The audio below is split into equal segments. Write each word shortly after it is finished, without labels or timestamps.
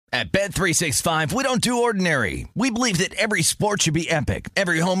At Bet365, we don't do ordinary. We believe that every sport should be epic.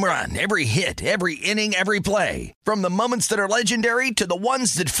 Every home run, every hit, every inning, every play. From the moments that are legendary to the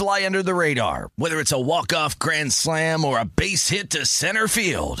ones that fly under the radar. Whether it's a walk-off grand slam or a base hit to center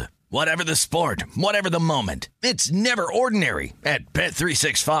field. Whatever the sport, whatever the moment. It's never ordinary at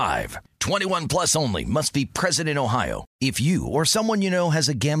Bet365. 21 plus only. Must be present in Ohio. If you or someone you know has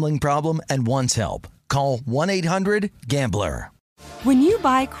a gambling problem and wants help, call 1-800-GAMBLER. When you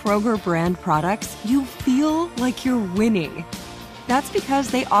buy Kroger brand products, you feel like you're winning. That's because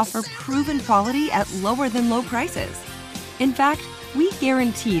they offer proven quality at lower than low prices. In fact, we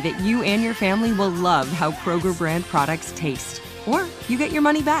guarantee that you and your family will love how Kroger brand products taste, or you get your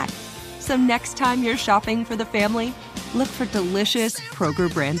money back. So next time you're shopping for the family, look for delicious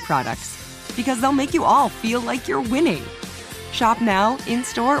Kroger brand products, because they'll make you all feel like you're winning. Shop now,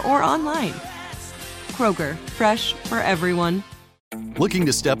 in-store, or online. Kroger, fresh for everyone. Looking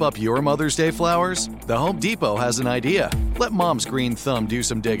to step up your Mother's Day flowers? The Home Depot has an idea. Let Mom's green thumb do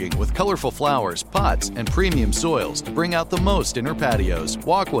some digging with colorful flowers, pots, and premium soils to bring out the most in her patios,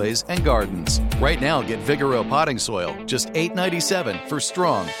 walkways, and gardens. Right now, get Vigoro potting soil, just $8.97 for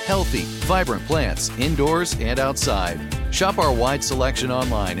strong, healthy, vibrant plants indoors and outside. Shop our wide selection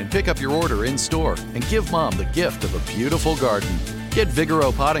online and pick up your order in-store and give Mom the gift of a beautiful garden. Get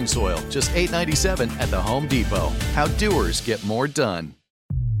Vigoro potting soil, just $8.97 at the Home Depot. How doers get more done.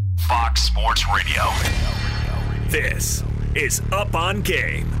 Fox Sports Radio. This is Up on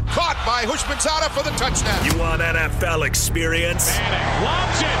Game. Caught by Houshmandzadeh for the touchdown. You want NFL experience? Manning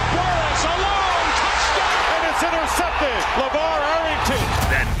lobs it. Burris alone. Touchdown. And it's intercepted. LeVar Arrington.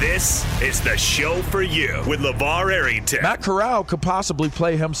 Then this is the show for you with LeVar Arrington. Matt Corral could possibly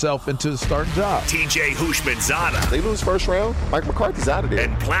play himself into the starting job. TJ Houshmandzadeh. They lose first round. Mike McCarthy's out of there.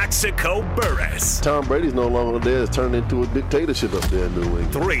 And Plaxico Burress. Tom Brady's no longer there. It's turned into a dictatorship up there in New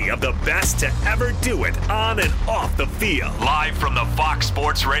England. Three of the best to ever do it on and off the field. Live from the Fox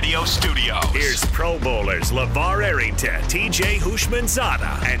Sports Radio studios. Here's Pro Bowlers LeVar Arrington, TJ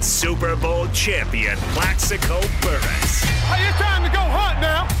Houshmandzadeh, and Super Bowl champion Plaxico Burress. Hey, it's time to go hunt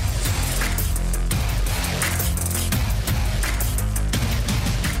now.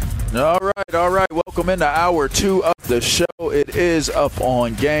 All right. Welcome into hour 2 of the show. It is Up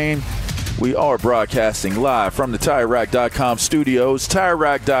on Game. We are broadcasting live from the TireRack.com studios.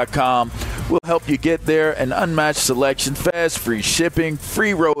 TireRack.com will help you get there. An unmatched selection, fast, free shipping,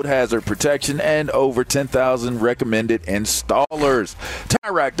 free road hazard protection, and over 10,000 recommended installers.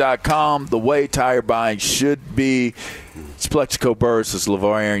 TireRack.com, the way tire buying should be. It's Plaxico Burress, it's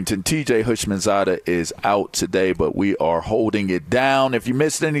LeVar Arrington. TJ Houshmandzadeh is out today, but we are holding it down. If you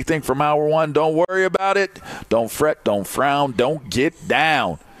missed anything from hour 1, don't worry about it. Don't fret, don't frown, don't get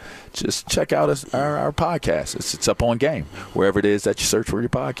down. Just check out our podcast. It's Up on Game, wherever it is that you search for your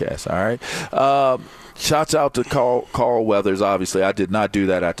podcast. All right. Shouts out to Carl Weathers. Obviously, I did not do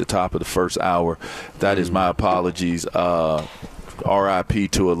that at the top of the first hour. That is my apologies. R.I.P.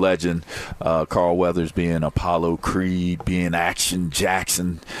 to a legend. Carl Weathers being Apollo Creed, being Action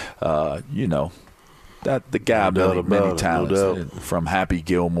Jackson. That the guy many talents from Happy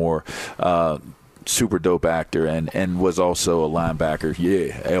Gilmore. Super dope actor and was also a linebacker.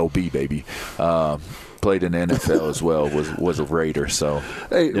 Yeah, LB baby. Played in the NFL as well. Was a Raider. So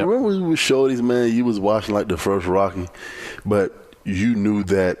hey, remember when you were shorties, man? You was watching like the first Rocky, but you knew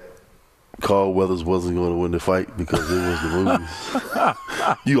that Carl Weathers wasn't going to win the fight because it was the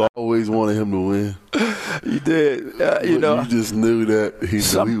movies. You always wanted him to win. You did. You just knew that he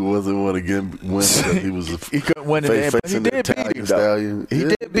wasn't going to win because he was he couldn't win in the end, but he did beat him, though. He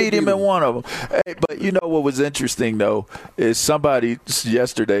did beat him in one of them. Hey, but you know what was interesting, though, is somebody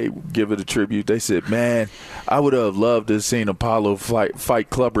yesterday give it a tribute. They said, man, I would have loved to have seen Apollo fight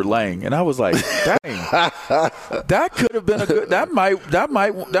Clubber Lang. And I was like, dang, that could have been a good – that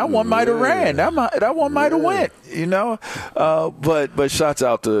one might have ran. That one might have went, But shouts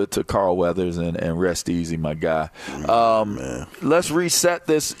out to Carl Weathers and rest easy, my guy. Let's reset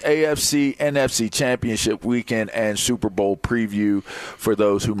this AFC NFC Championship weekend and Super Bowl preview for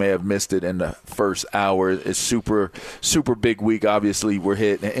those who may have missed it in the first hour. It's super big week. Obviously, we're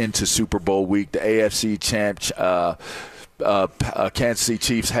hitting into Super Bowl week. The AFC champ Kansas City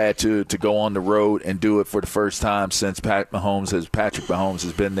Chiefs had to go on the road and do it for the first time since Patrick Mahomes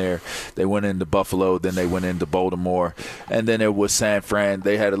has been there. They went into Buffalo, then they went into Baltimore, and then it was San Fran.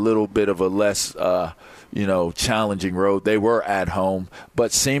 They had a little bit of a less challenging road. They were at home,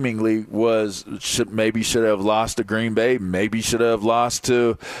 but seemingly should have lost to Green Bay, maybe should have lost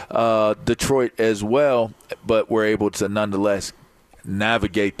to Detroit as well, but were able to nonetheless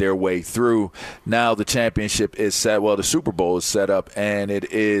navigate their way through. Now the championship is set. Well, the Super Bowl is set up, and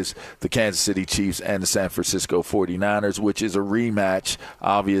it is the Kansas City Chiefs and the San Francisco 49ers, which is a rematch,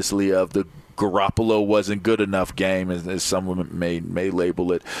 obviously, of the Garoppolo wasn't good enough game, as someone may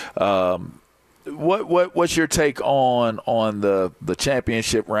label it. What's your take on the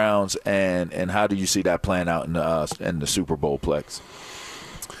championship rounds, and how do you see that playing out in the Super Bowl plex?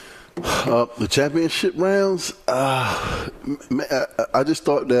 The championship rounds, I just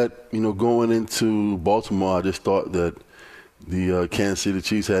thought that, going into Baltimore, I just thought that the Kansas City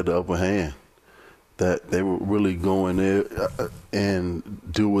Chiefs had the upper hand, that they were really going there and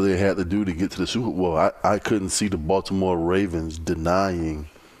do what they had to do to get to the Super Bowl. I couldn't see the Baltimore Ravens denying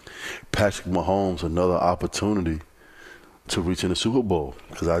Patrick Mahomes another opportunity to reach in the Super Bowl,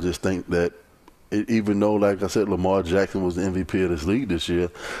 because I just think that even though, like I said, Lamar Jackson was the MVP of this league this year,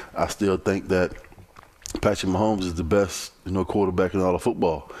 I still think that Patrick Mahomes is the best, quarterback in all of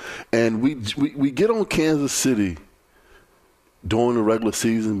football. And we get on Kansas City during the regular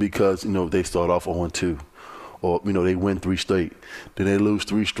season because, they start off 0-2, or, they win 3 straight, then they lose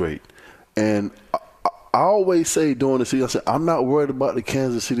 3 straight. And I always say during the season, I said, I'm not worried about the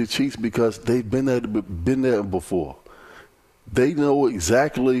Kansas City Chiefs because they've been there before. They know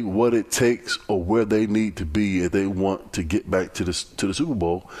exactly what it takes or where they need to be if they want to get back to the Super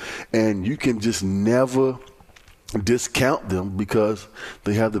Bowl. And you can just never discount them because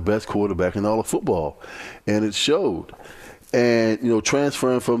they have the best quarterback in all of football. And it showed. And,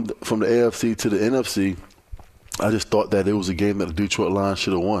 transferring from the AFC to the NFC, I just thought that it was a game that the Detroit Lions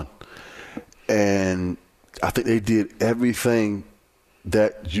should have won. And I think they did everything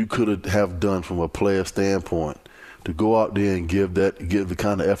that you could have done from a player standpoint to go out there and give the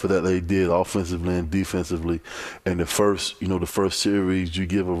kind of effort that they did offensively and defensively. And the first series, you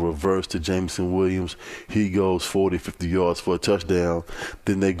give a reverse to Jameson Williams. He goes 40, 50 yards for a touchdown.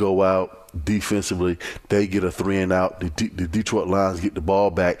 Then they go out defensively. They get a 3-and-out. The Detroit Lions get the ball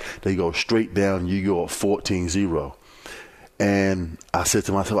back. They go straight down. You go up 14-0. And I said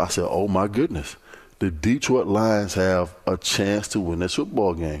to myself, oh, my goodness, the Detroit Lions have a chance to win this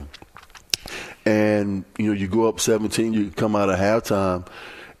football game. And, you go up 17, you come out of halftime,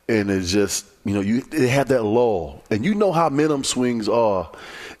 and it's just, they have that lull. And you know how momentum swings are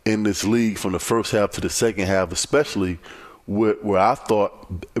in this league from the first half to the second half, especially where I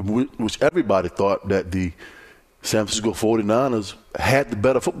thought, which everybody thought, that the San Francisco 49ers had the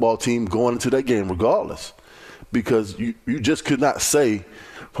better football team going into that game regardless. Because you just could not say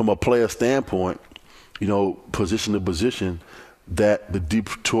from a player standpoint, position to position, that the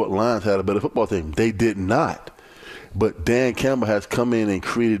Detroit Lions had a better football team. They did not. But Dan Campbell has come in and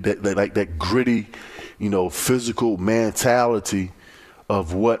created that gritty, physical mentality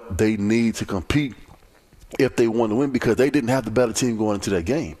of what they need to compete if they want to win, because they didn't have the better team going into that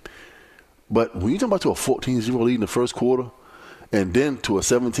game. But when you talk about to a 14-0 lead in the first quarter and then to a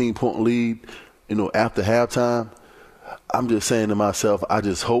 17-point lead, after halftime, I'm just saying to myself, I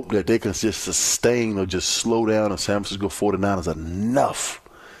just hope that they can just sustain or just slow down the San Francisco 49ers enough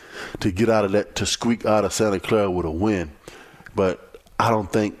to get out of that, to squeak out of Santa Clara with a win. But I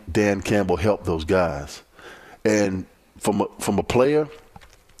don't think Dan Campbell helped those guys. And from a player,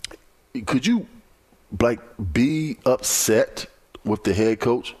 could you be upset with the head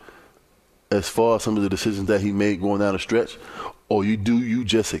coach as far as some of the decisions that he made going down the stretch, or you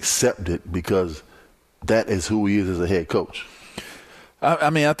just accept it because that is who he is as a head coach? I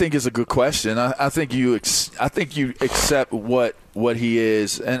mean, I think it's a good question. I think you accept what he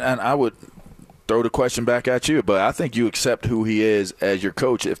is, and I would throw the question back at you, but I think you accept who he is as your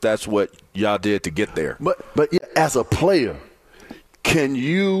coach if that's what y'all did to get there. But yeah, as a player, can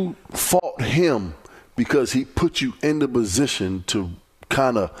you fault him because he put you in the position to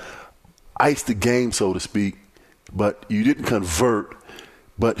kind of ice the game, so to speak, but you didn't convert?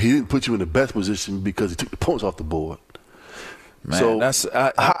 But he didn't put you in the best position because he took the points off the board. Man, so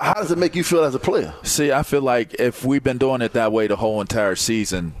how does it make you feel as a player? See, I feel like if we've been doing it that way the whole entire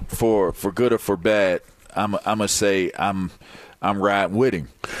season, for good or for bad, I'm gonna say I'm riding with him.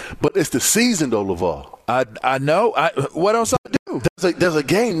 But it's the season, though, LeVar. I know. What else I do? There's a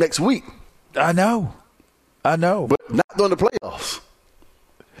game next week. I know. But not during the playoffs.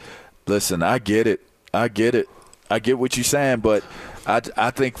 Listen, I get it. I get what you're saying, but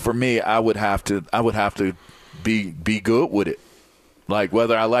I think for me, I would have to be good with it. Like,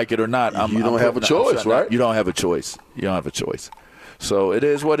 whether I like it or not, you don't have a choice, right? You don't have a choice. So it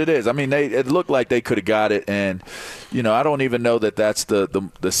is what it is. I mean, it looked like they could have got it, and I don't even know that that's the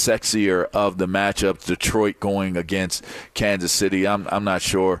sexier of the matchups. Detroit going against Kansas City, I'm not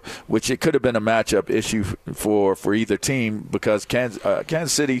sure. Which it could have been a matchup issue for either team because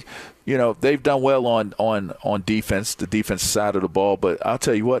Kansas City, they've done well on defense, the defensive side of the ball. But I'll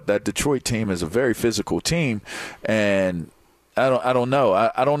tell you what, that Detroit team is a very physical team, and I don't know.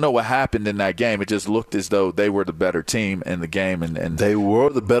 I don't know what happened in that game. It just looked as though they were the better team in the game. And they were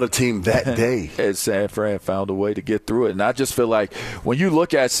the better team that day. And San Fran found a way to get through it. And I just feel like when you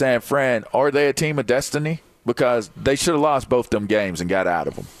look at San Fran, are they a team of destiny? Because they should have lost both them games and got out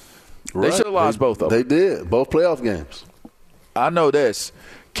of them. Right. They should have lost both of them. They did. Both playoff games. I know this.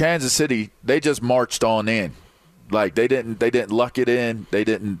 Kansas City, they just marched on in. Like they didn't luck it in. They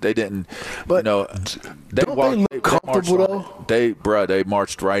didn't. But they look comfortable though? They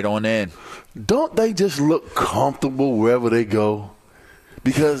marched right on in. Don't they just look comfortable wherever they go?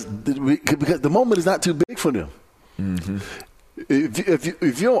 Because the moment is not too big for them. Mm-hmm.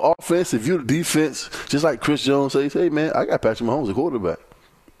 If you're on offense, if you're defense, just like Chris Jones says, hey man, I got Patrick Mahomes, a quarterback.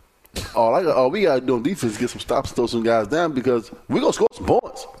 All we got to do on defense is get some stops, throw some guys down because we're gonna score some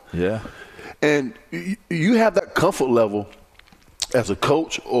points. Yeah. And you have that comfort level as a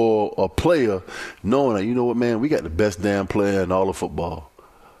coach or a player knowing that, you know what, man, we got the best damn player in all of football.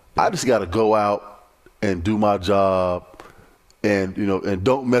 I just got to go out and do my job and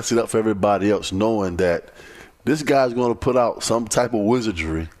don't mess it up for everybody else, knowing that this guy's going to put out some type of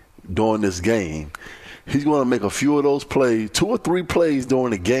wizardry during this game. He's going to make a few of those plays, 2 or 3 plays during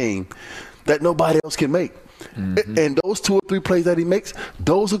the game that nobody else can make. Mm-hmm. And those 2 or 3 plays that he makes,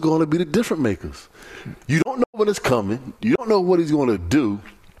 those are going to be the difference makers. You don't know when it's coming. You don't know what he's going to do.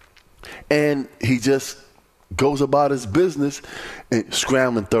 And he just goes about his business and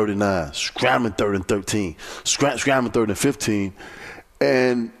scrambling 39, scrambling 3rd and 13, scrambling 3rd and 15.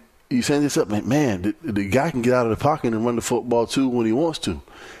 And you saying this up, man, the guy can get out of the pocket and run the football too when he wants to.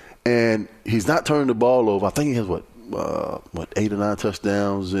 And he's not turning the ball over. I think he has, 8 or 9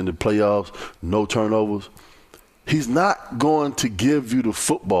 touchdowns in the playoffs, no turnovers. He's not going to give you the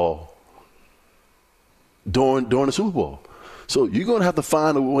football during the Super Bowl. So you're going to have to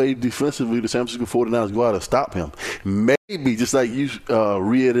find a way defensively the San Francisco 49ers go out and stop him. Maybe, just like you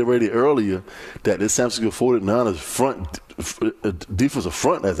reiterated earlier, that this San Francisco 49ers defensive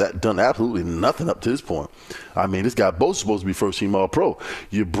front has done absolutely nothing up to this point. I mean, this guy both supposed to be first-team All-Pro.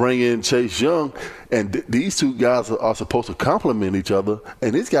 You bring in Chase Young, and these 2 guys are supposed to complement each other,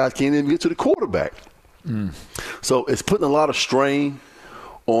 and these guys can't even get to the quarterback. So it's putting a lot of strain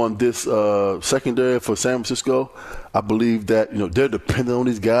on this secondary for San Francisco. I believe that they're dependent on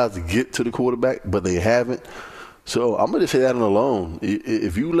these guys to get to the quarterback, but they haven't. So I'm going to say that alone.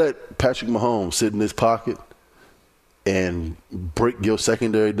 If you let Patrick Mahomes sit in his pocket and break your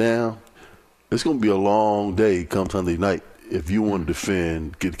secondary down, it's going to be a long day come Sunday night if you want to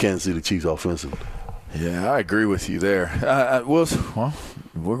defend the Kansas City Chiefs offensively. Yeah, I agree with you there.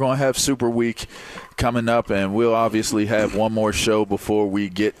 We're going to have Super Week coming up, and we'll obviously have one more show before we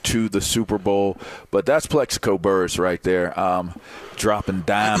get to the Super Bowl. But that's Plexico Burress right there, dropping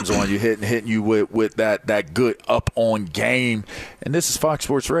dimes on you, hitting you with that good up-on game. And this is Fox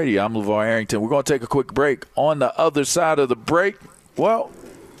Sports Radio. I'm LeVar Arrington. We're going to take a quick break. On the other side of the break, well,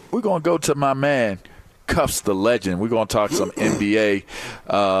 we're going to go to my man, Cuffs the Legend. We're going to talk some NBA,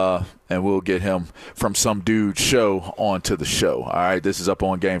 and we'll get him from some dude show onto the show. All right, this is Up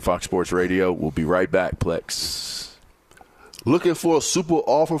On Game, Fox Sports Radio. We'll be right back, Plex. Looking for a super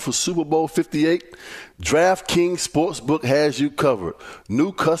offer for Super Bowl 58? DraftKings Sportsbook has you covered.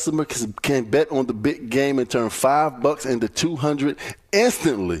 New customers can bet on the big game and turn $5 into $200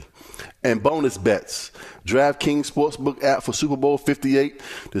 instantly. And bonus bets. DraftKings Sportsbook app for Super Bowl 58.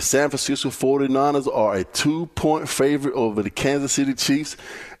 The San Francisco 49ers are a 2-point favorite over the Kansas City Chiefs.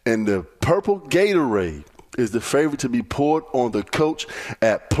 And the purple Gatorade is the favorite to be poured on the coach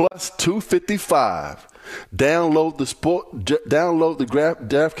at plus 255. Download the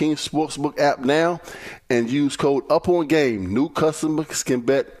DraftKings Sportsbook app now and use code UPONGAME. New customers can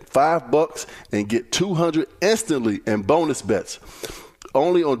bet $5 and get $200 instantly in bonus bets.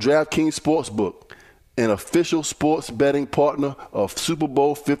 Only on DraftKings Sportsbook, an official sports betting partner of Super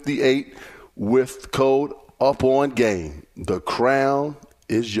Bowl 58 with code UPONGAME. The crown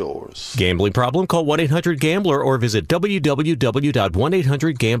is yours. Gambling problem? Call 1-800-GAMBLER or visit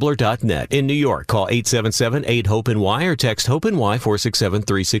www.1800gambler.net. In New York, call 877-8-HOPE-NY or text HOPE-NY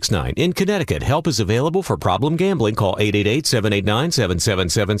 467-369. In Connecticut, help is available for problem gambling. Call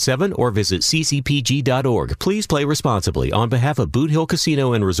 888-789-7777 or visit ccpg.org. Please play responsibly. On behalf of Boot Hill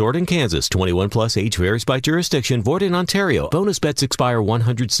Casino and Resort in Kansas, 21 plus, age varies by jurisdiction, void in Ontario. Bonus bets expire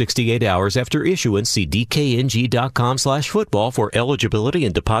 168 hours after issuance. See dkng.com/football for eligibility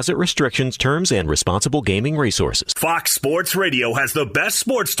and deposit restrictions, terms, and responsible gaming resources. Fox Sports Radio has the best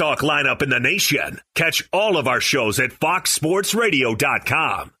sports talk lineup in the nation. Catch all of our shows at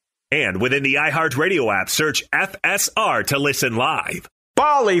foxsportsradio.com. And within the iHeartRadio app, search FSR to listen live.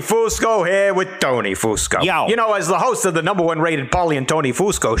 Paulie Fusco here with Tony Fusco. Yo. You know, as the host of the #1 rated Paulie and Tony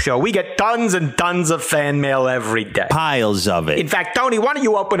Fusco show, we get tons and tons of fan mail every day. Piles of it. In fact, Tony, why don't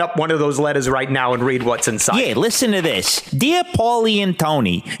you open up one of those letters right now and read what's inside? Yeah, listen to this. Dear Paulie and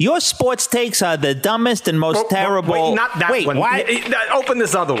Tony, your sports takes are the dumbest and most terrible. Wait, not that one. What? Open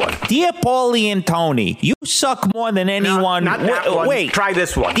this other one. Dear Paulie and Tony, you suck more than anyone. Not that one. Wait. Try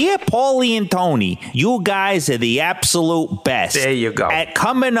this one. Dear Paulie and Tony, you guys are the absolute best. There you go. At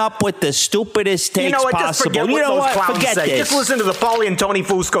coming up with the stupidest takes possible. just forget you know what? Forget say. this. Just listen to the Paulie and Tony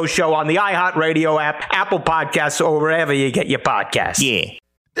Fusco show on the iHeartRadio app, Apple Podcasts, or wherever you get your podcasts. Yeah.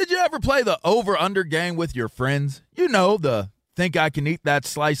 Did you ever play the over-under game with your friends? You know, the think I can eat that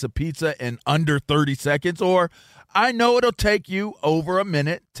slice of pizza in under 30 seconds, or I know it'll take you over a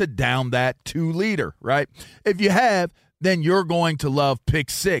minute to down that 2-liter, right? If you have, then you're going to love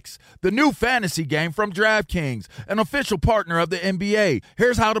Pick Six, the new fantasy game from DraftKings, an official partner of the NBA.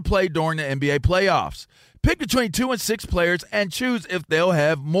 Here's how to play during the NBA playoffs. Pick between 2 and 6 players and choose if they'll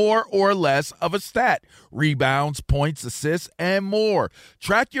have more or less of a stat, rebounds, points, assists, and more.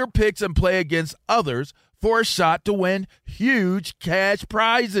 Track your picks and play against others for a shot to win huge cash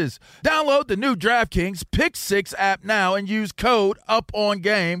prizes. Download the new DraftKings Pick 6 app now and use code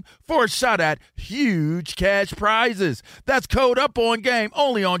UPONGAME for a shot at huge cash prizes. That's code UPONGAME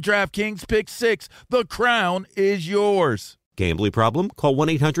only on DraftKings Pick 6. The crown is yours. Gambling problem? Call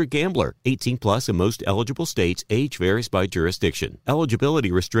 1-800-GAMBLER. 18 plus in most eligible states. Age varies by jurisdiction. Eligibility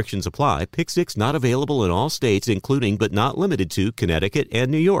restrictions apply. Pick Six not available in all states, including but not limited to Connecticut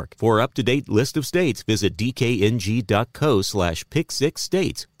and New York. For up-to-date list of states, visit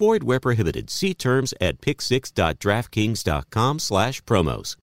dkng.co/pick6states. Void where prohibited. See terms at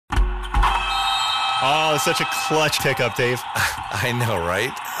pick6.draftkings.com/promos. Oh, such a clutch pickup, Dave. I know,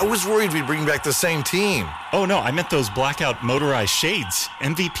 right? I was worried we'd bring back the same team. Oh, no, I meant those blackout motorized shades.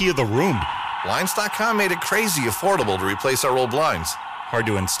 MVP of the room. Blinds.com made it crazy affordable to replace our old blinds. Hard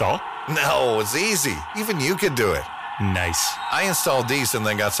to install? No, it's easy. Even you could do it. Nice. I installed these and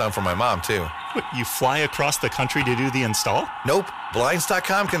then got some for my mom, too. What, you fly across the country to do the install? Nope.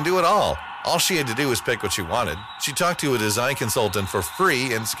 Blinds.com can do it all. All she had to do was pick what she wanted. She talked to a design consultant for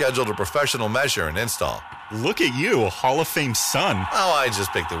free and scheduled a professional measure and install. Look at you, a Hall of Fame son. Oh, I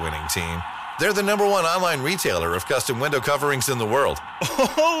just picked the winning team. They're the #1 online retailer of custom window coverings in the world.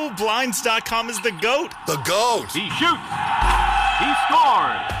 Oh, Blinds.com is the GOAT. The GOAT. He shoots. He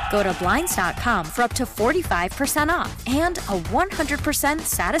scores. Go to Blinds.com for up to 45% off and a 100%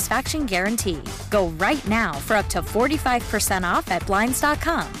 satisfaction guarantee. Go right now for up to 45% off at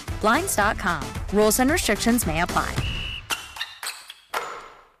Blinds.com. Blinds.com. Rules and restrictions may apply.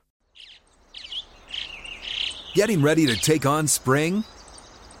 Getting ready to take on spring?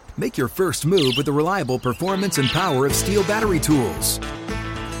 Make your first move with the reliable performance and power of Steel battery tools.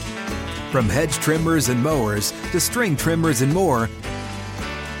 From hedge trimmers and mowers to string trimmers and more,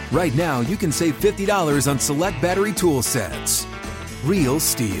 right now you can save $50 on select battery tool sets. Real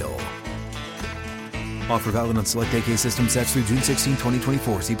Steel. Offer valid on select AK system sets through June 16,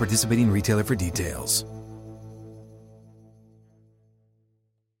 2024. See participating retailer for details.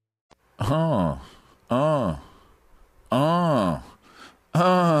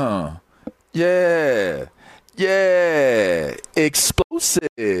 Yeah.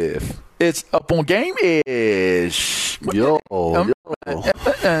 Explosive. It's up on game-ish. Yo. Yeah,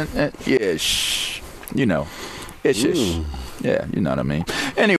 you know. Ish. Yeah, you know what I mean.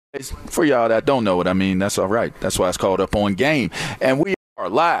 Anyways, for y'all that don't know what I mean, that's all right. That's why it's called Up on Game. And we are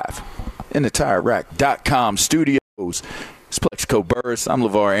live in the TireRack.com studios. It's Plexico Burris. I'm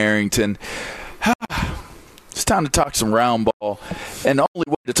LeVar Arrington. It's time to talk some round ball. And the only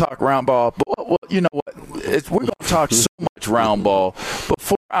way to talk round ball, but well, you know what? We're going to talk so much round ball.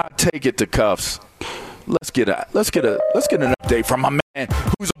 Before I take it to Cuffs, let's get an update from my man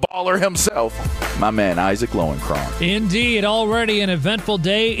who's a baller himself, my man Isaac Lowenkron. Indeed, already an eventful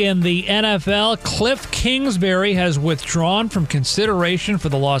day in the NFL. Cliff Kingsbury has withdrawn from consideration for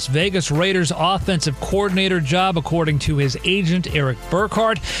the Las Vegas Raiders offensive coordinator job, according to his agent, Eric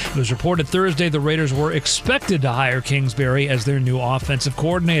Burkhardt. It was reported Thursday the Raiders were expected to hire Kingsbury as their new offensive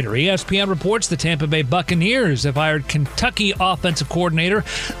coordinator. ESPN reports the Tampa Bay Buccaneers have hired Kentucky offensive coordinator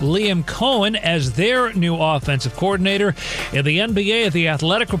Liam Cohen as their new offensive coordinator. In the NBA, The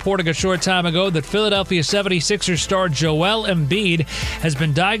Athletic reporting a short time ago that Philadelphia 76ers star Joel Embiid has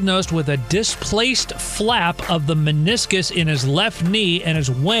been diagnosed with a displaced flap of the meniscus in his left knee and is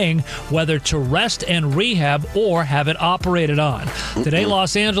weighing whether to rest and rehab or have it operated on. Today,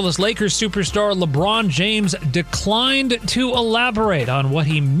 Los Angeles Lakers superstar LeBron James declined to elaborate on what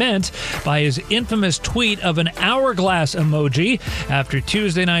he meant by his infamous tweet of an hourglass emoji. After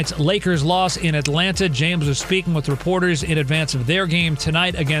Tuesday night's Lakers loss in Atlanta, James was speaking with reporters in advance of their game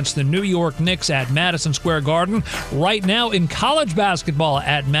tonight against the New York Knicks at Madison Square Garden. Right now in college basketball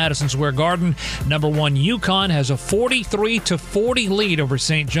at Madison Square Garden, number 1 UConn has a 43-40 lead over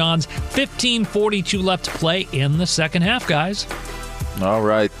St. John's. 15:42 left to play in the second half, guys. All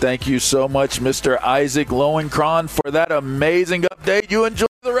right. Thank you so much, Mr. Isaac Lowenkron, for that amazing update. You enjoy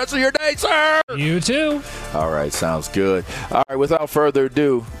the rest of your day, sir. You too. All right. Sounds good. All right. Without further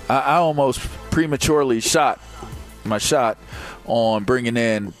ado, I almost prematurely shot my shot on bringing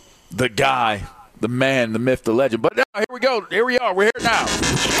in the guy, the man, the myth, the legend. But now, here we go. Here we are. We're here now.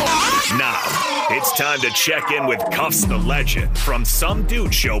 Now, it's time to check in with Cuffs the Legend from Some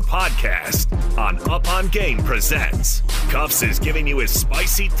Dude Show podcast on Up On Game Presents. Cuffs is giving you his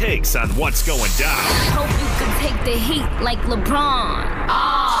spicy takes on what's going down. Hope you can take the heat like LeBron.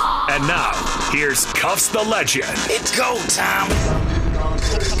 Oh. And now, here's Cuffs the Legend. It's go time.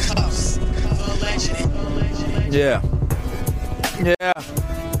 Cuffs the Legend. Yeah.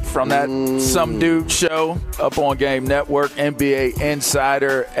 From that Some Dude Show, Up On Game Network, NBA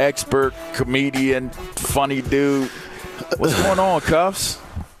insider, expert, comedian, funny dude. What's going on, Cuffs?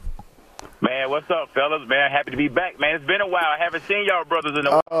 Man, what's up, fellas? Man, happy to be back, man. It's been a while. I haven't seen y'all brothers in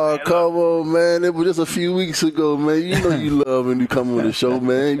a while. Oh, come on, man. It was just a few weeks ago, man. You know you love when you come on the show,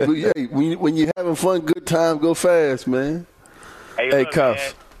 man. But, hey, when you're having fun, good time, go fast, man. Hey,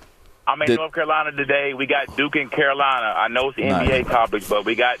 Cuffs. I'm in North Carolina today. We got Duke and Carolina. I know it's NBA topics, but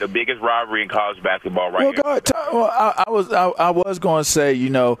we got the biggest rivalry in college basketball right here. I was going to say,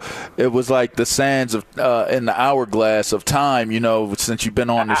 it was like the sands of in the hourglass of time, since you've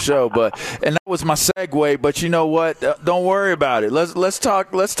been on the show. And that was my segue. But you know what? Don't worry about it. Let's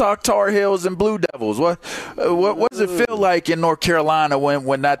talk Tar Heels and Blue Devils. What does it feel like in North Carolina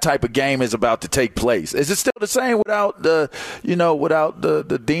when that type of game is about to take place? Is it still the same without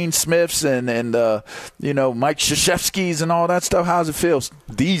the Dean Smiths and Mike Krzyzewski's and all that stuff? How's it feel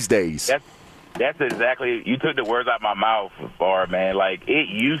these days? That's exactly, you took the words out of my mouth, Bar, man. Like, it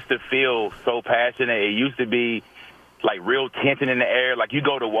used to feel so passionate. It used to be like real tension in the air. Like, you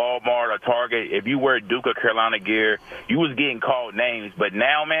go to Walmart or Target, if you wear Duke or Carolina gear, you was getting called names. But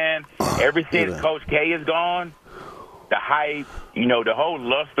now, man, ever since Coach K is gone, the hype, the whole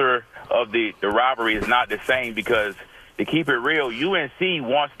luster of the rivalry is not the same because, to keep it real, UNC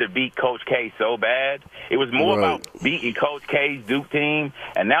wants to beat Coach K so bad. It was more about beating Coach K's Duke team,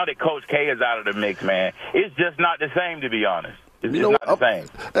 and now that Coach K is out of the mix, man, it's just not the same, to be honest. It's just not the same.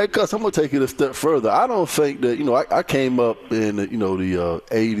 Hey, Cuz, I'm going to take it a step further. I don't think that, I came up in, the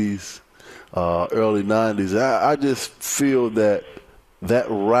 80s, early 90s. I just feel that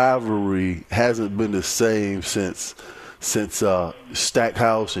rivalry hasn't been the same since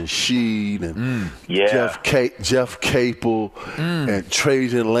Stackhouse and Sheed and Jeff Capel and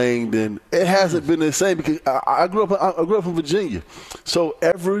Trajan Langdon. It hasn't been the same because I grew up in Virginia, so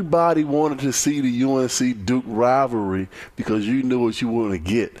everybody wanted to see the UNC Duke rivalry because you knew what you wanted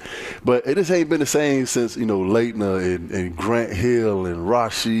to get. But it just ain't been the same since Leitner and Grant Hill and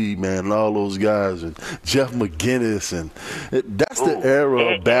Rashid, man, and all those guys, and Jeff McGinnis, and that's the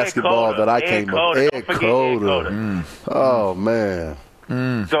era of basketball that I came up. Ed Coder. Oh man.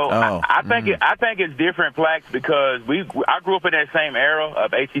 So I think it's different, Flax, because I grew up in that same era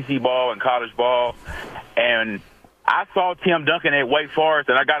of ACC ball and college ball, and I saw Tim Duncan at Wake Forest,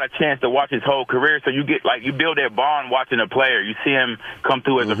 and I got a chance to watch his whole career. So you build that bond watching a player. You see him come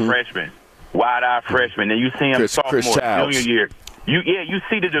through as a freshman, wide-eyed freshman, and you see him sophomore, junior year. You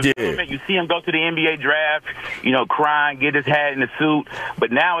see the development. Yeah. You see him go to the NBA draft, crying, get his hat in the suit.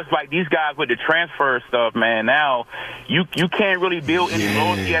 But now it's like these guys with the transfer stuff, man. Now you can't really build any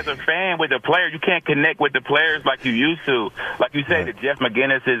loyalty as a fan with the player. You can't connect with the players like you used to. Like you say, the Jeff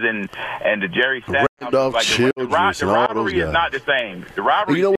McGinnises and the Jerry Stackhouse. The rivalry is not the same. The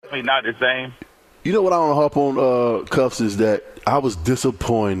rivalry is definitely not the same. You know what I want to hop on, Cuffs, is that I was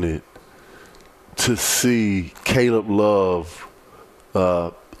disappointed to see Caleb Love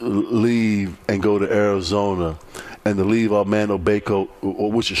leave and go to Arizona, and to leave Armando Bacot,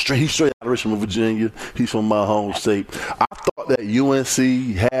 which is he's straight out of Richmond, Virginia. He's from my home state. I thought that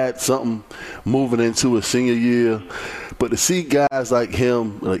UNC had something moving into a senior year, but to see guys like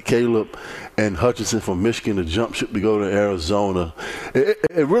him, like Caleb and Hutchinson from Michigan, to jump ship to go to Arizona,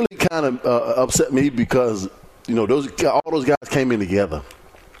 it really kind of upset me because all those guys came in together.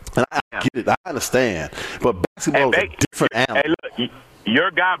 And I get it. I understand. But basketball is a different animal. Hey, look, your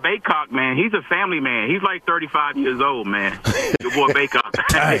guy, Baycock, man, he's a family man. He's like 35 years old, man. Your boy Baycock.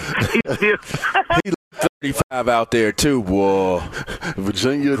 He's 35 out there, too, boy.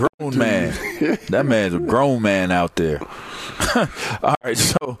 Virginia. Grown man. That man's a grown man out there. All right,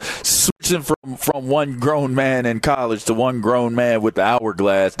 so switching from one grown man in college to one grown man with the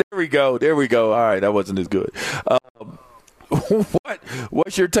hourglass. There we go. All right, that wasn't as good.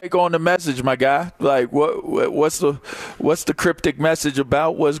 What's your take on the message, my guy? Like, what's the cryptic message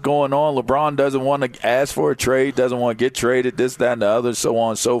about? What's going on? LeBron doesn't want to ask for a trade, doesn't want to get traded, this, that, and the other, so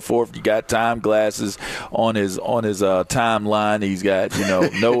on and so forth. You got time glasses on his timeline. He's got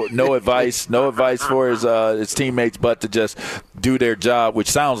no advice for his teammates, but to just do their job, which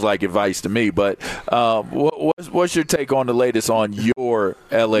sounds like advice to me. But what's your take on the latest on your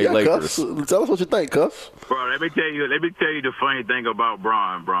LA Lakers? Cuss. Tell us what you think, Cuff. Bro, let me tell you the funny thing about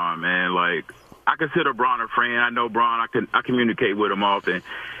Bron, man. Like, I consider Bron a friend. I know Bron. I communicate with him often.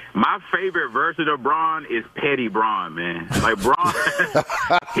 My favorite version of Bron is Petty Bron, man. Like, Bron,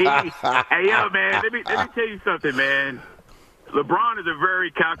 hey, yo, man, let me tell you something, man. LeBron is a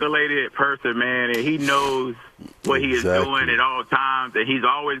very calculated person, man, and he knows what he is doing at all times, and he's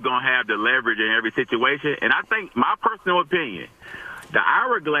always going to have the leverage in every situation. And I think, my personal opinion, the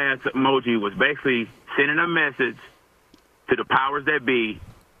hourglass emoji was basically sending a message to the powers that be,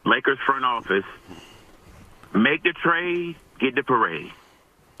 Lakers front office, make the trade, get the parade.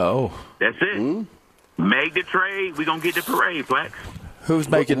 Oh. That's it. Mm-hmm. Make the trade, we're going to get the parade, Flex. Who's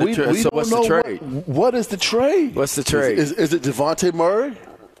making the trade? So what's the trade? What is the trade? What's the trade? Is it Devontae Murray?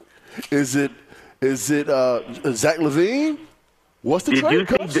 Is it Zach LaVine? What's the trade,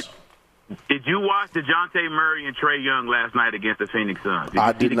 Coach? Did you watch DeJounte Murray and Trae Young last night against the Phoenix Suns?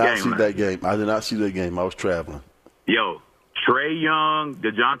 I did not see that game. I did not see that game. I was traveling. Yo, Trae Young,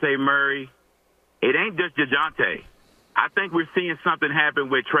 DeJounte Murray, it ain't just DeJounte. I think we're seeing something happen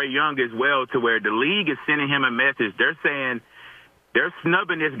with Trae Young as well, to where the league is sending him a message. They're saying they're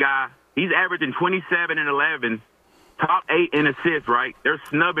snubbing this guy. He's averaging 27 and 11, top 8 in assists, right? They're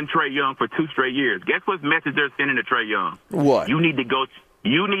snubbing Trae Young for 2 straight years. Guess what message they're sending to Trae Young? What? You need to go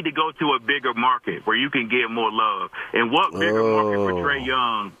to a bigger market where you can get more love. And what bigger market for Trae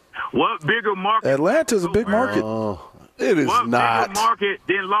Young? What bigger market? Atlanta's a big market. It is what not. Bigger market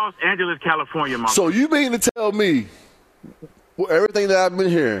than Los Angeles, California market? So you mean to tell me everything that I've been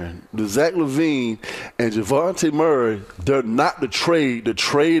hearing, the Zach LaVine and Javonte Murray, they're not the trade. The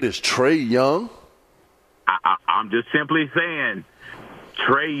trade is Trae Young? I'm just simply saying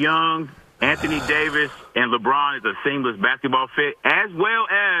Trae Young, Anthony Davis, and LeBron is a seamless basketball fit, as well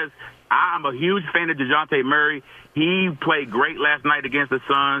as I'm a huge fan of DeJounte Murray. He played great last night against the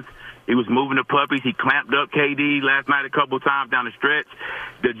Suns. He was moving the puppies. He clamped up KD last night a couple times down the stretch.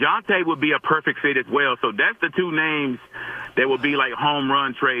 DeJounte would be a perfect fit as well. So that's the 2 names that would be like home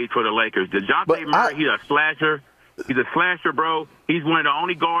run trades for the Lakers. DeJounte Murray, he's a slasher. He's a slasher, bro. He's one of the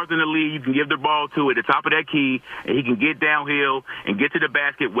only guards in the league you can give the ball to at the top of that key, and he can get downhill and get to the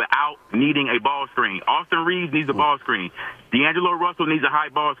basket without needing a ball screen. Austin Reeves needs a ball screen. D'Angelo Russell needs a high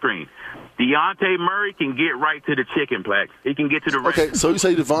ball screen. Dejounte Murray can get right to the chicken, Plex. He can get to the rim. Okay, so you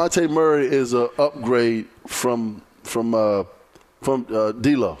say Devontae Murray is an upgrade from D'Lo.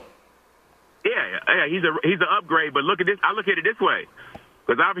 Yeah, he's an upgrade. But look at this. I look at it this way,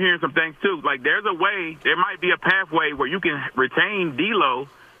 because I'm hearing some things too. Like there might be a pathway where you can retain D'Lo,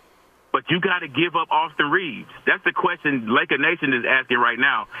 but you got to give up Austin Reeves. That's the question Laker Nation is asking right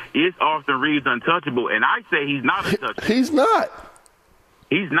now. Is Austin Reeves untouchable? And I say he's not untouchable. He's not.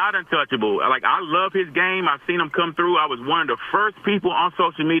 He's not untouchable. Like, I love his game. I've seen him come through. I was one of the first people on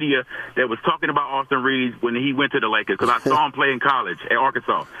social media that was talking about Austin Reeves when he went to the Lakers, because I saw him play in college at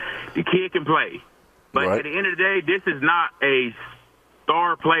Arkansas. The kid can play. But at the end of the day, this is not a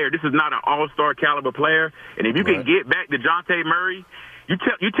star player. This is not an all-star caliber player. And if you can get back DeJounte Murray, you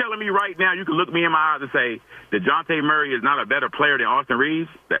telling me right now you can look me in my eyes and say DeJounte Murray is not a better player than Austin Reeves?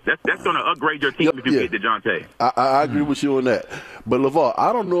 That's going to upgrade your team if you get DeJounte. I agree with you on that. But, LeVar,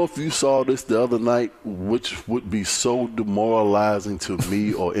 I don't know if you saw this the other night, which would be so demoralizing to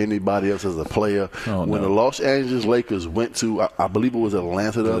me or anybody else as a player. When the Los Angeles Lakers went to, I believe it was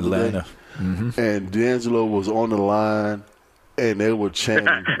Atlanta the other day, and D'Angelo was on the line, and they were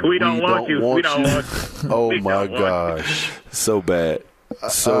chanting, we don't want you. Oh, my gosh. So bad.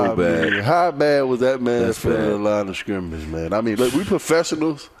 So bad. Mean, how bad was that man feeling the line of scrimmage, man? I mean, look, we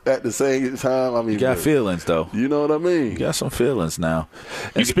professionals at the same time. I mean, you got feelings, though. You know what I mean? You got some feelings now.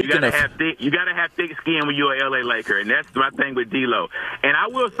 And you gotta have thick skin when you're an LA Laker, and that's my thing with D'Lo. And I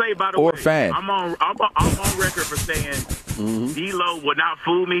will say, by the way, fan. I'm on record for saying D'Lo will not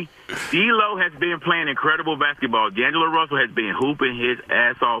fool me. D'Lo has been playing incredible basketball. D'Angelo Russell has been hooping his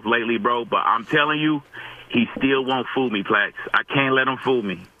ass off lately, bro. But I'm telling you, he still won't fool me, Plax. I can't let him fool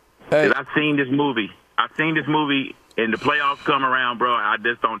me. Hey. I've seen this movie, and the playoffs come around, bro. I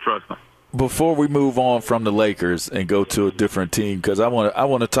just don't trust him. Before we move on from the Lakers and go to a different team, because I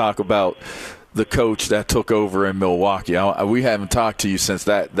want to talk about the coach that took over in Milwaukee. We haven't talked to you since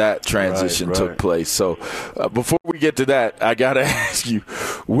that transition took place. So before we get to that, I got to ask you,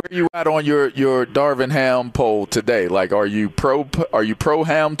 where are you at on your Darvin Ham poll today? Like, are you pro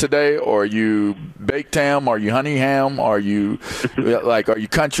ham today, or are you baked ham? Are you honey ham? Are you are you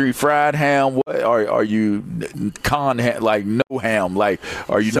country fried ham? What are you con ham? Like no ham? Like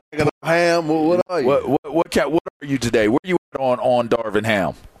are you ham? What are you? What are you today? Where are you at on Darvin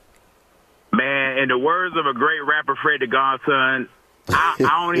Ham? Man, in the words of a great rapper, Fred the Godson, I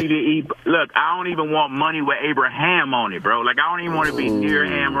don't even eat. Look, I don't even want money with Abraham on it, bro. Like, I don't even want to be near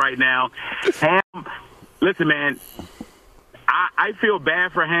Ham right now. Ham, listen, man, I feel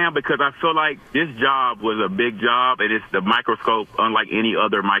bad for Ham because I feel like this job was a big job, and it's the microscope unlike any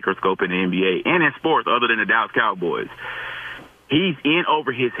other microscope in the NBA and in sports other than the Dallas Cowboys. He's in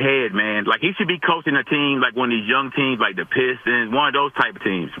over his head, man. Like, he should be coaching a team like one of these young teams like the Pistons, one of those type of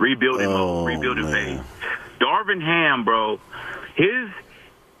teams, rebuilding phase. Darvin Ham, bro,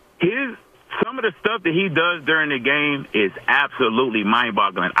 some of the stuff that he does during the game is absolutely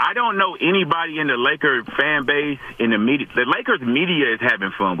mind-boggling. I don't know anybody in the Lakers fan base, in the media. The Lakers media is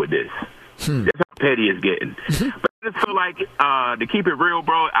having fun with this. That's how petty it's getting. But I just feel like, to keep it real,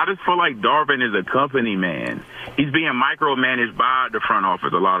 bro, I just feel like Darvin is a company man. He's being micromanaged by the front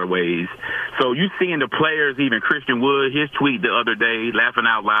office a lot of ways. So you seeing the players, even Christian Wood, his tweet the other day, laughing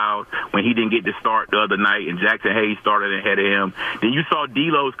out loud when he didn't get to start the other night, and Jackson Hayes started ahead of him. Then you saw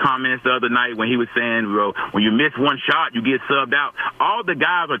D'Lo's comments the other night when he was saying, bro, when you miss one shot, you get subbed out. All the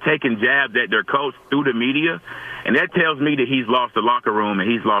guys are taking jabs at their coach through the media, and that tells me that he's lost the locker room and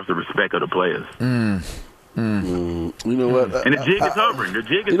he's lost the respect of the players. You know what? And the jig is hovering. The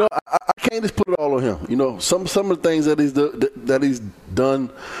jig is. You know, I can't just put it all on him. You know, some of the things that he's done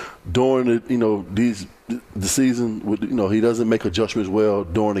during the season. With, he doesn't make adjustments well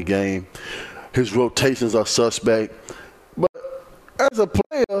during the game. His rotations are suspect. But as a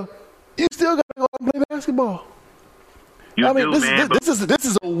player, you still got to go out and play basketball. This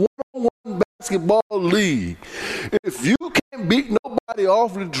is a one-on-one basketball league. If you can't beat nobody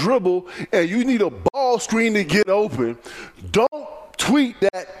off the dribble and you need a ball screen to get open, don't tweet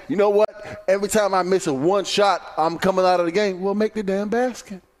that, you know what, every time I miss one shot, I'm coming out of the game. Well, make the damn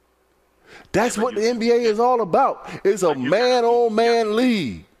basket. That's what the NBA is all about. It's a man-on-man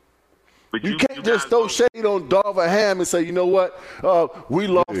league. But you can't just throw shade on Darvin Ham and say, you know what, we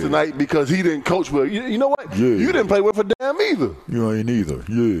lost tonight because he didn't coach well. You know what? Yeah. You didn't play well for damn either. You ain't either.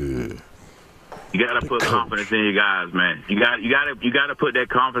 Yeah. You got to put confidence in your guys, man. You got to put that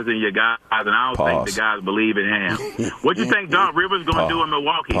confidence in your guys, and I don't think the guys believe in Ham. What do you think Doc Rivers going to do in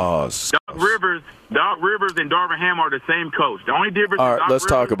Milwaukee? Doc Rivers and Darvin Ham are the same coach. The only difference. All right, let's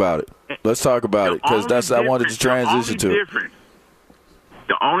talk about it. Let's talk about it because I wanted to transition to it.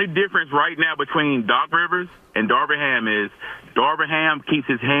 The only difference right now between Doc Rivers and Darvin Ham is Darvin Ham keeps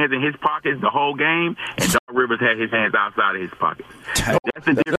his hands in his pockets the whole game, and Doc Rivers had his hands outside of his pockets. That's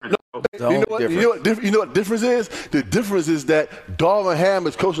the difference. You know what the difference is? The difference is that Darvin Ham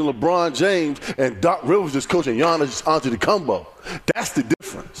is coaching LeBron James, and Doc Rivers is coaching Giannis Antetokounmpo. That's the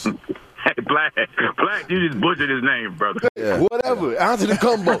difference. Black, you just butchered his name, brother. Yeah. Whatever,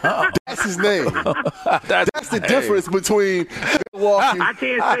 Antetokounmpo. That's his name. That's the difference between Milwaukee. I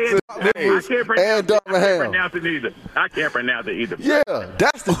can't say it. And Darvin Ham. I can't pronounce it either. Yeah,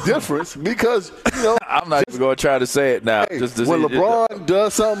 that's the difference because I'm not even going to try to say it now. When LeBron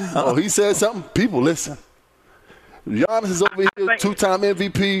does something or he says something, people listen. Giannis is over here, two-time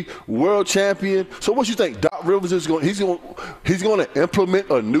MVP, world champion. So what you think? Doc Rivers is going to implement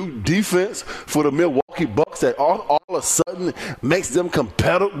a new defense for the Milwaukee Bucks that all of a sudden makes them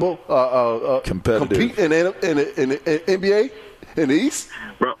competitive compete in the NBA in the East?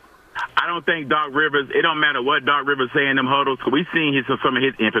 Bro, I don't think Doc Rivers. It don't matter what Doc Rivers say in them huddles. Cause we've seen some of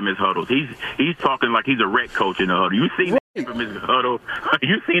his infamous huddles. He's talking like he's a rec coach in the huddle. You seen that infamous huddle?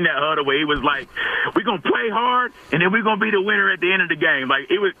 You seen that huddle where he was like, "We're gonna play hard, and then we're gonna be the winner at the end of the game." Like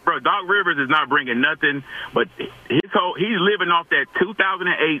it was, bro. Doc Rivers is not bringing nothing, but he's living off that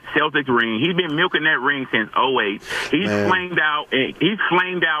 2008 Celtics ring. He's been milking that ring since 2008. He's flamed out. He's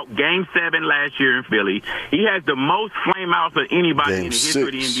flamed out Game 7 last year in Philly. He has the most flame outs of anybody in the history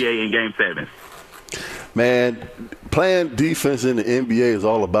of the NBA in Game 7. Man, playing defense in the NBA is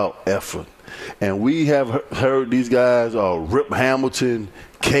all about effort. And we have heard these guys, Rip Hamilton,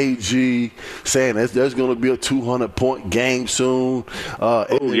 KG, saying there's going to be a 200-point game soon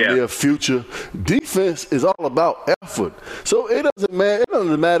in the near future. Defense is all about effort. So it doesn't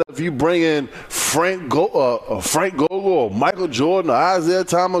matter if you bring in Frank Gogol or Michael Jordan or Isaiah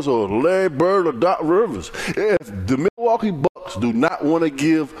Thomas or Larry Bird or Doc Rivers. If the Milwaukee Bucks do not want to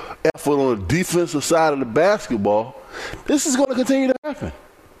give effort on the defensive side of the basketball, this is going to continue to happen.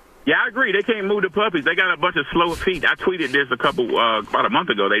 Yeah, I agree. They can't move the puppies. They got a bunch of slow feet. I tweeted this about a month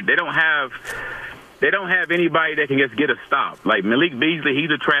ago. They don't have anybody that can just get a stop. Like Malik Beasley,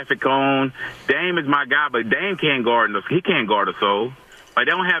 he's a traffic cone. Dame is my guy, but Dame can't guard us. He can't guard a soul. Like,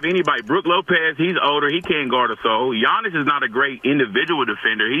 they don't have anybody. Brook Lopez, he's older. He can't guard a soul. Giannis is not a great individual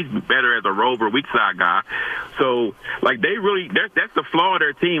defender. He's better as a rover, weak side guy. So, like, that's the flaw of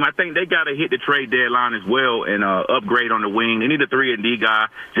their team. I think they got to hit the trade deadline as well and upgrade on the wing. They need a 3-and-D guy.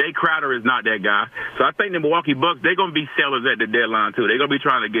 Jay Crowder is not that guy. So I think the Milwaukee Bucks, they're going to be sellers at the deadline too. They're going to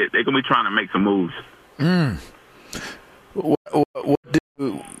be trying to make some moves.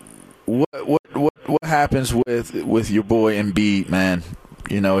 What happens with your boy Embiid, man?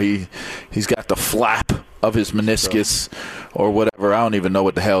 You know, he's got the flap of his meniscus or whatever. I don't even know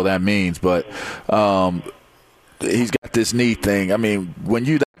what the hell that means, but he's got this knee thing. I mean, when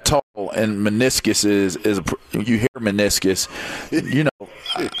you that tall and meniscus you hear meniscus, you know,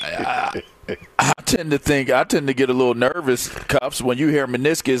 I tend to get a little nervous, Cuffs, when you hear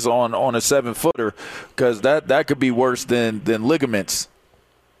meniscus on a 7-footer, because that could be worse than ligaments.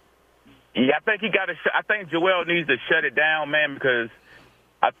 Yeah, I think Joel needs to shut it down, man, because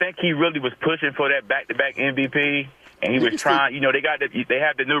I think he really was pushing for that back-to-back MVP, and he was trying. You know, they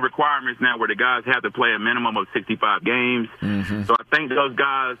have the new requirements now where the guys have to play a minimum of 65 games. Mm-hmm. So I think those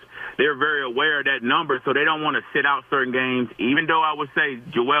guys, they're very aware of that number, so they don't want to sit out certain games. Even though I would say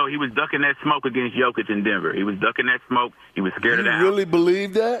Joel, he was ducking that smoke against Jokic in Denver. He was ducking that smoke. He was scared of that. You really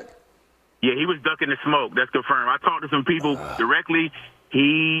believe that? Yeah, he was ducking the smoke. That's confirmed. I talked to some people directly.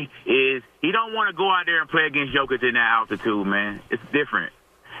 He don't want to go out there and play against Jokic in that altitude, man. It's different.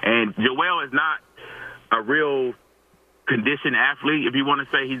 And Joel is not a real conditioned athlete, if you want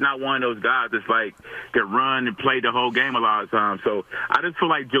to say. He's not one of those guys that's like can run and play the whole game a lot of times. So I just feel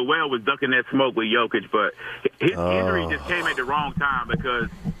like Joel was ducking that smoke with Jokic, but his injury just came at the wrong time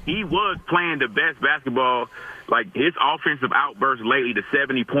because he was playing the best basketball. Like his offensive outburst lately, the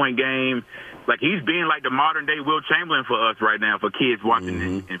 70-point game, like he's being like the modern day Will Chamberlain for us right now, for kids watching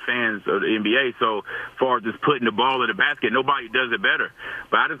and fans of the NBA. So as far as just putting the ball in the basket, nobody does it better.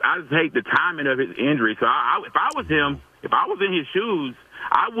 But I just hate the timing of his injury. So if I was him, if I was in his shoes,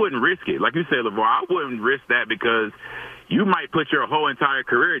 I wouldn't risk it. Like you said, LeVar, I wouldn't risk that because you might put your whole entire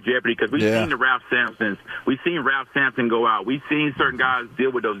career at jeopardy because we've seen the Ralph Sampsons. We've seen Ralph Sampson go out. We've seen certain guys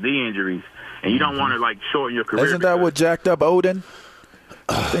deal with those knee injuries, and you don't want to, like, shorten your career. Isn't that what jacked up Odin?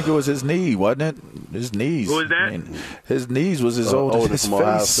 I think it was his knee, wasn't it? His knees. Who is that? I mean, his knees was as old as his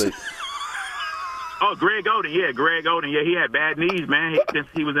face. Oh, Greg Oden. Yeah, Greg Oden. Yeah, he had bad knees, man, since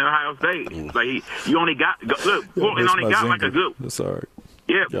he was in Ohio State. Like, you only got – look, Portland only got like a good – Sorry.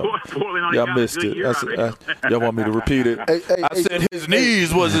 Yeah, Portland only got missed a good year. Y'all want me to repeat it? I said his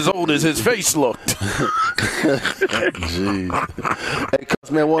knees was as old as his face looked. Jeez. Hey, Cuss,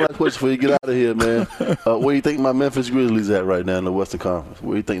 man, one last question before you get out of here, man. Where do you think my Memphis Grizzlies at right now in the Western Conference?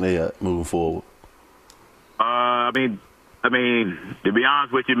 Where do you think they at moving forward? I mean, to be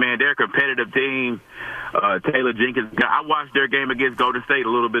honest with you, man, they're a competitive team. Taylor Jenkins, I watched their game against Golden State, a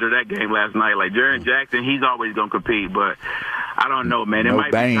little bit of that game last night. Like, Jaren Jackson, he's always going to compete, but I don't know, man. It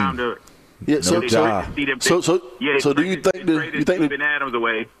might be time to so do you think Ben Adams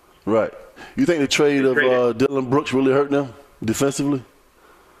away? Right. You think the trade of Dylan Brooks really hurt them defensively?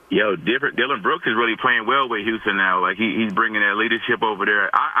 Yo, Dylan Brooks is really playing well with Houston now. Like he's bringing that leadership over there.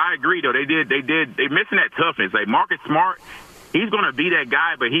 I agree though. They're missing that toughness. Like Marcus Smart, he's going to be that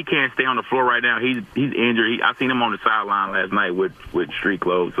guy, but he can't stay on the floor right now. He's injured. I seen him on the sideline last night with street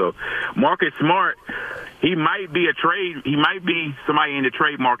clothes. So Marcus Smart, he might be somebody in the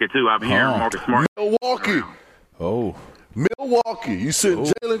trade market too. I'm hearing Marcus Smart. Milwaukee. Oh. Milwaukee. You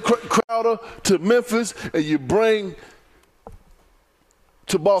send Jalen Crowder to Memphis, and you bring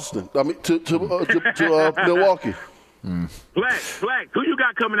to Boston. I mean, to Milwaukee. Black, who you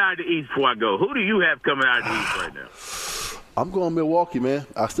got coming out of the East before I go? Who do you have coming out of the East right now? I'm going Milwaukee, man.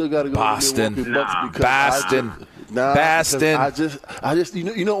 I still got to go Boston. to Milwaukee Bucks Boston. Boston. I just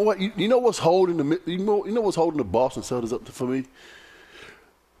you know what? You know what's holding the Boston Celtics up for me?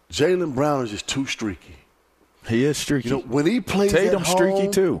 Jaylen Brown is just too streaky. He is streaky. You know, when he plays Tatum at home, streaky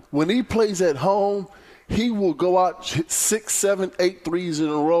too. When he plays at home, he will go out, hit 6, 7, 8 threes in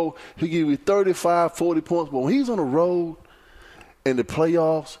a row. He'll give you 35, 40 points. But when he's on the road in the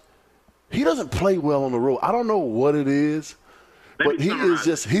playoffs, he doesn't play well on the road. I don't know what it is, but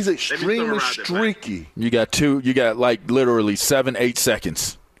he's extremely streaky. You got like literally 7, 8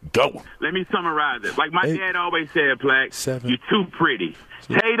 seconds. Go. Let me summarize it. Like my dad always said, Black, you're too pretty.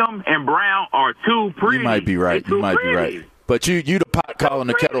 Tatum and Brown are too pretty. You might be right. Be right. But you the pot calling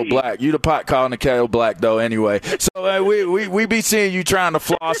the kettle black. You the pot calling the kettle black though. Anyway, so we be seeing you trying to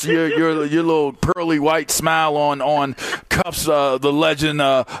floss your little pearly white smile on Cuffs, the legend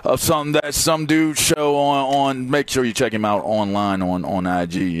of some dude show on. Make sure you check him out online on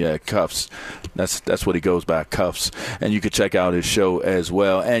IG. Yeah, Cuffs. That's what he goes by, Cuffs. And you can check out his show as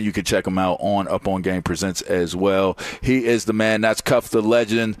well. And you can check him out on Up On Game Presents as well. He is the man. That's Cuffs, the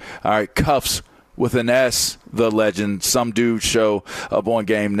legend. All right, Cuffs with an S, the legend. Some dude show Up On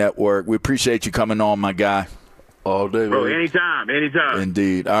Game Network. We appreciate you coming on, my guy. All day, bro. Anytime.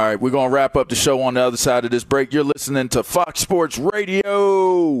 Indeed. All right, we're going to wrap up the show on the other side of this break. You're listening to Fox Sports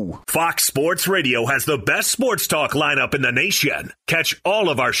Radio. Fox Sports Radio has the best sports talk lineup in the nation. Catch all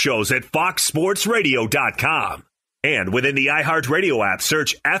of our shows at foxsportsradio.com. And within the iHeartRadio app,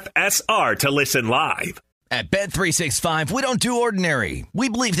 search FSR to listen live. At Bet365, we don't do ordinary. We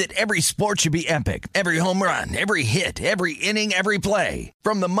believe that every sport should be epic. Every home run, every hit, every inning, every play.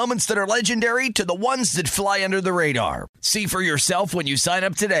 From the moments that are legendary to the ones that fly under the radar. See for yourself when you sign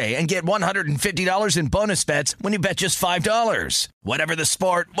up today and get $150 in bonus bets when you bet just $5. Whatever the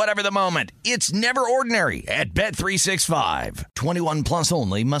sport, whatever the moment, it's never ordinary at Bet365. 21 plus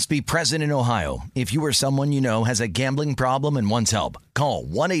only. Must be present in Ohio. If you or someone you know has a gambling problem and wants help, call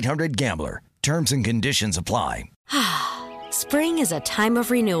 1-800-GAMBLER. Terms and conditions apply. Spring is a time of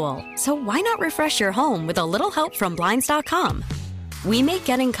renewal, so why not refresh your home with a little help from Blinds.com? We make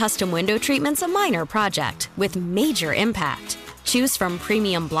getting custom window treatments a minor project with major impact. Choose from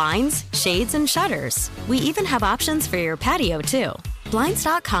premium blinds, shades, and shutters. We even have options for your patio, too.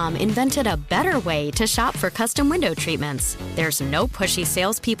 Blinds.com invented a better way to shop for custom window treatments. There's no pushy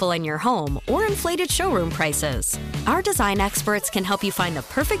salespeople in your home or inflated showroom prices. Our design experts can help you find the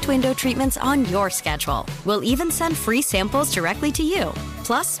perfect window treatments on your schedule. We'll even send free samples directly to you.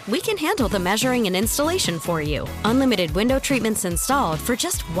 Plus, we can handle the measuring and installation for you. Unlimited window treatments installed for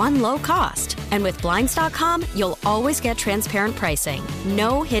just one low cost. And with Blinds.com, you'll always get transparent pricing.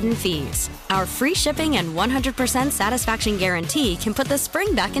 No hidden fees. Our free shipping and 100% satisfaction guarantee can put the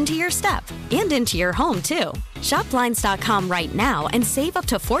spring back into your step and into your home, too. Shop Blinds.com right now and save up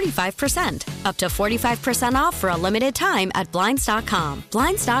to 45%. Up to 45% off for a limited time at Blinds.com.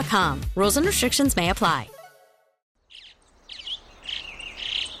 Blinds.com. Rules and restrictions may apply.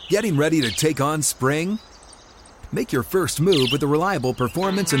 Getting ready to take on spring? Make your first move with the reliable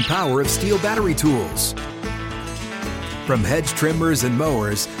performance and power of Steel battery tools. From hedge trimmers and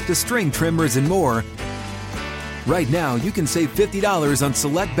mowers to string trimmers and more, right now you can save $50 on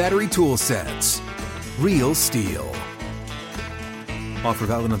select battery tool sets. Real Steel. Offer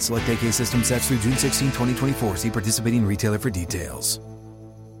valid on select AK system sets through June 16, 2024. See participating retailer for details.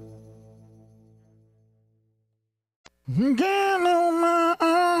 Get on my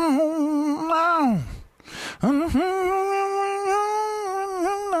own.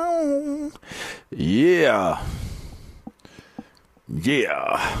 Yeah.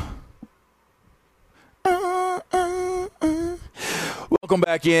 Welcome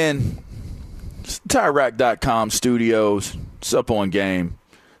back in. It's TireRack.com studios. It's Up On Game.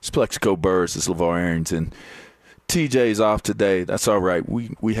 It's Plexico Burrs. It's LeVar Arrington. TJ's off today. That's all right.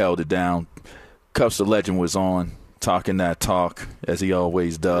 We held it down. Cuffs the Legend was on, talking that talk, as he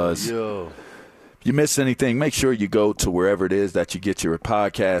always does. Yo. If you missed anything, make sure you go to wherever it is that you get your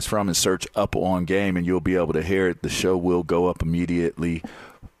podcast from and search Up On Game, and you'll be able to hear it. The show will go up immediately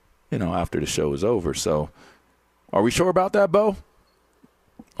after the show is over. So are we sure about that, Bo?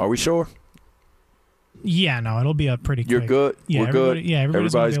 Are we sure? Yeah, no, it'll be up pretty quick. You're good? Yeah, we're good? Yeah,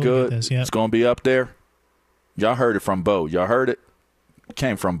 everybody's good? This, yep. It's going to be up there? Y'all heard it from Bo. Y'all heard it? It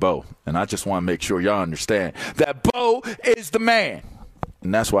came from Bo. And I just want to make sure y'all understand that Bo is the man.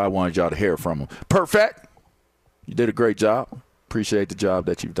 And that's why I wanted y'all to hear from him. Perfect. You did a great job. Appreciate the job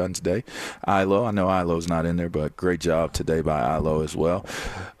that you've done today. Ilo, I know Ilo's not in there, but great job today by Ilo as well.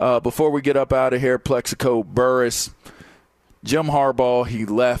 Before we get up out of here, Plexico Burress, Jim Harbaugh, he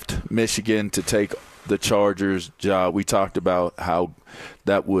left Michigan to take the Chargers job. We talked about how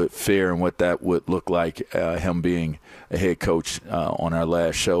that would fare and what that would look like, him being a head coach on our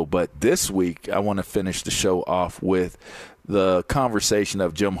last show. But this week, I want to finish the show off with the conversation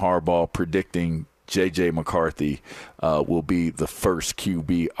of Jim Harbaugh predicting J.J. McCarthy will be the first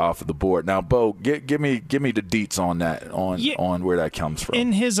QB off of the board. Now, Bo, give me the deets on that, on where that comes from.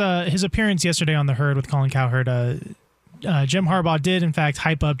 In his appearance yesterday on The Herd with Colin Cowherd, Jim Harbaugh did, in fact,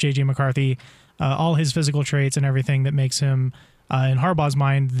 hype up J.J. McCarthy, all his physical traits and everything that makes him, in Harbaugh's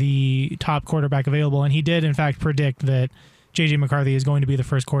mind, the top quarterback available. And he did, in fact, predict that J.J. McCarthy is going to be the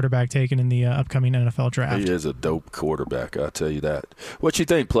first quarterback taken in the upcoming NFL draft. He is a dope quarterback, I'll tell you that. What you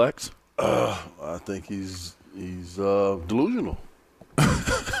think, Plex? I think he's delusional. I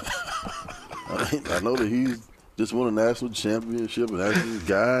know that he's just won a national championship and that's his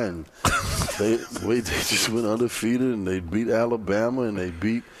guy, and they just went undefeated and they beat Alabama and they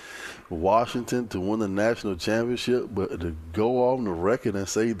beat Washington to win the national championship. But to go on the record and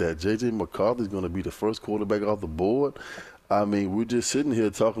say that J.J. McCarthy is going to be the first quarterback off the board, I mean, we're just sitting here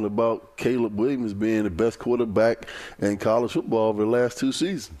talking about Caleb Williams being the best quarterback in college football over the last 2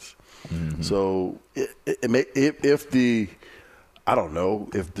 seasons. Mm-hmm. So if the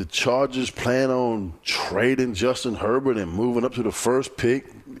Chargers plan on trading Justin Herbert and moving up to the first pick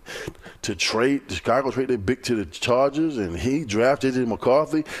to Chicago trade their pick to the Chargers and he drafts J.J.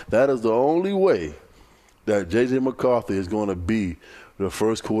 McCarthy, that is the only way that J.J. McCarthy is going to be the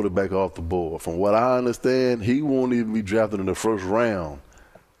first quarterback off the board. From what I understand, he won't even be drafted in the first round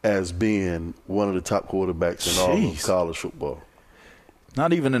as being one of the top quarterbacks in all of college football.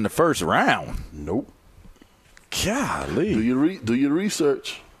 Not even in the first round. Nope. Golly. Do your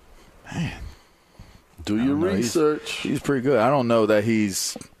research. Man. Do your research. He's pretty good. I don't know that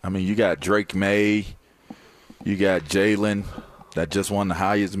you got Drake May. You got Jalen that just won the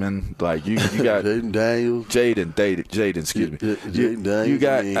Heisman. Like you got Jaden Daniels. Jaden, excuse me. Jaden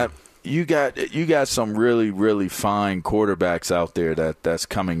Daniels. You got some really, really fine quarterbacks out there that's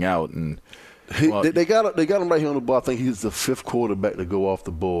coming out and they got him right here on the board. I think he's the 5th quarterback to go off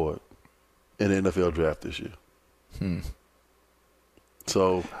the board in the NFL draft this year.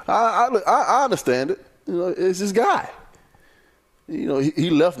 So I understand it. It's his guy. He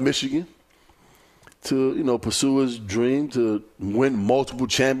left Michigan to pursue his dream to win multiple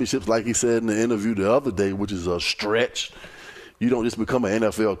championships, like he said in the interview the other day, which is a stretch. You don't just become an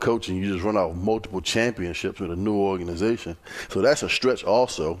NFL coach and you just run out multiple championships with a new organization. So that's a stretch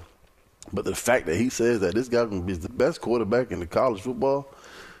also. But the fact that he says that this guy can be the best quarterback in the college football,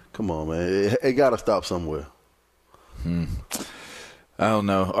 come on, man. It got to stop somewhere. I don't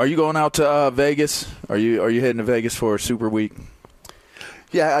know. Are you going out to Vegas? Are you heading to Vegas for a Super Week?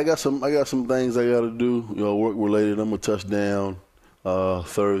 Yeah, I got some things I got to do, work related. I'm going to touch down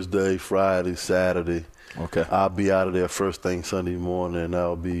Thursday, Friday, Saturday. Okay. I'll be out of there first thing Sunday morning, and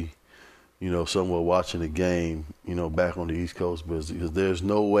I'll be, somewhere watching the game, back on the East Coast, because there's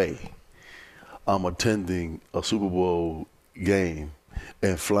no way I'm attending a Super Bowl game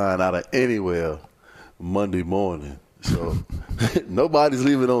and flying out of anywhere Monday morning. So nobody's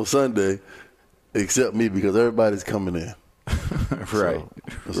leaving on Sunday except me because everybody's coming in. Right. So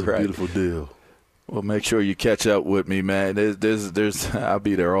it's a beautiful deal. Well, make sure you catch up with me, man. There's I'll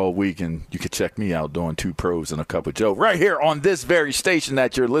be there all week, and you can check me out doing 2 pros and a cup of Joe right here on this very station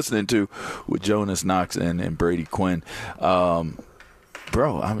that you're listening to with Jonas Knox and Brady Quinn.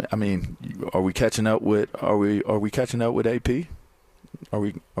 Bro, I mean, are we catching up with AP? Are we catching up with AP? Are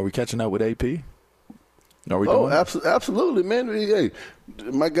we doing absolutely, man. Hey,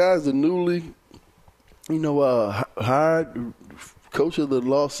 my guys are newly, hired coach of the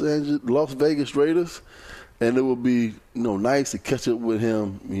Las Vegas Raiders, and it would be nice to catch up with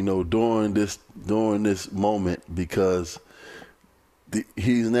him during this moment because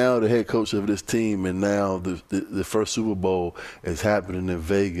he's now the head coach of this team, and now the first Super Bowl is happening in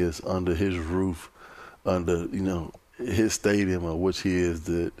Vegas under his roof, under his stadium, of which he is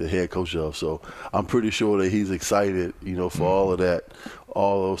the head coach of. So I'm pretty sure that he's excited, for all of that,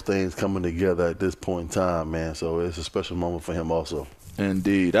 all those things coming together at this point in time, man. So it's a special moment for him also.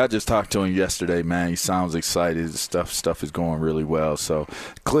 Indeed. I just talked to him yesterday, man. He sounds excited. Stuff is going really well. So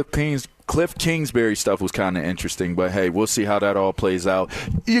Cliff Kingsbury stuff was kind of interesting, but hey, we'll see how that all plays out.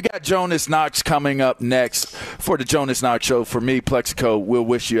 You got Jonas Knox coming up next for the Jonas Knox Show. For me, Plexico, we'll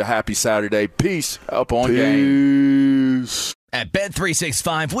wish you a happy Saturday. Peace. Up on game. At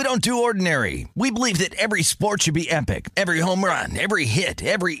Bet365, we don't do ordinary. We believe that every sport should be epic. Every home run, every hit,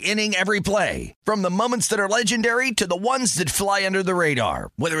 every inning, every play. From the moments that are legendary to the ones that fly under the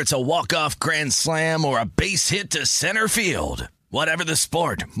radar. Whether it's a walk-off grand slam or a base hit to center field. Whatever the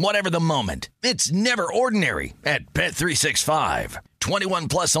sport, whatever the moment, it's never ordinary at Bet365. 21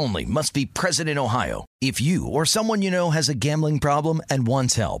 plus only. Must be present in Ohio. If you or someone you know has a gambling problem and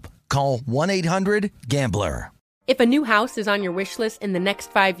wants help, call 1-800-GAMBLER. If a new house is on your wish list in the next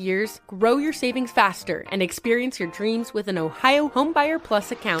 5 years, grow your savings faster and experience your dreams with an Ohio Homebuyer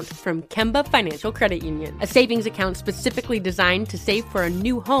Plus account from Kemba Financial Credit Union. A savings account specifically designed to save for a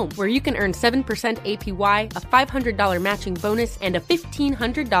new home where you can earn 7% APY, a $500 matching bonus, and a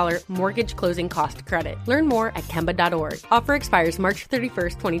 $1,500 mortgage closing cost credit. Learn more at Kemba.org. Offer expires March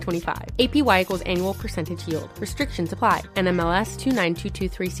 31st, 2025. APY equals annual percentage yield. Restrictions apply. NMLS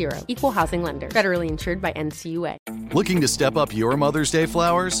 292230. Equal housing lender. Federally insured by NCUA. Looking to step up your Mother's Day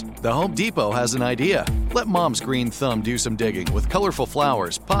flowers? The Home Depot has an idea. Let Mom's green thumb do some digging with colorful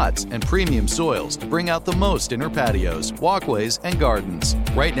flowers, pots, and premium soils to bring out the most in her patios, walkways, and gardens.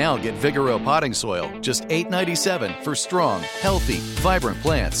 Right now, get Vigoro potting soil, just $8.97 for strong, healthy, vibrant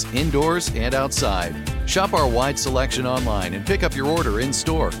plants indoors and outside. Shop our wide selection online and pick up your order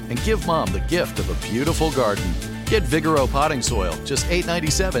in-store and give Mom the gift of a beautiful garden. Get Vigoro potting soil, just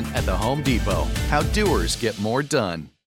 $8.97 at the Home Depot. How doers get more done.